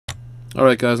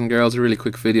Alright guys and girls, a really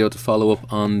quick video to follow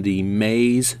up on the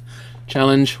maze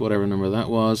challenge, whatever number that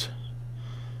was,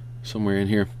 somewhere in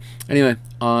here. Anyway,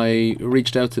 I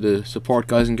reached out to the support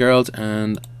guys and girls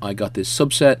and I got this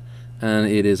subset, and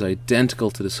it is identical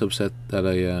to the subset that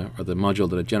or the module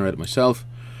that I generated myself.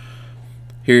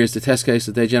 Here's the test case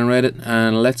that they generated,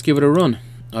 and let's give it a run.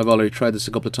 I've already tried this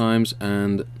a couple of times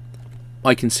and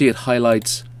I can see it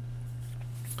highlights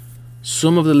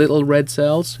some of the little red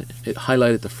cells. It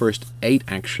highlighted the first 8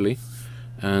 actually,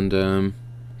 and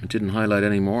it didn't highlight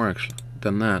any more actually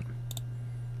than that.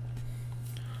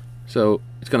 So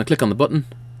it's going to click on the button,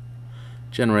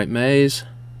 generate maze,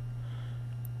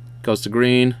 goes to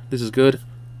green, this is good,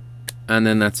 and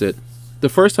then that's it. The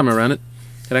first time I ran it,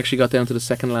 it actually got down to the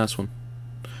second last one.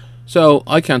 So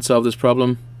I can't solve this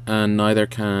problem, and neither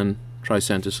can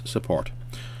Tricentis support.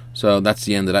 So that's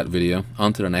the end of that video.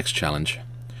 On to the next challenge.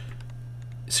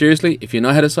 Seriously, if you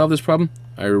know how to solve this problem,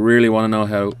 I really want to know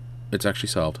how it's actually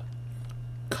solved.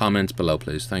 Comments below,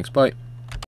 please. Thanks, bye.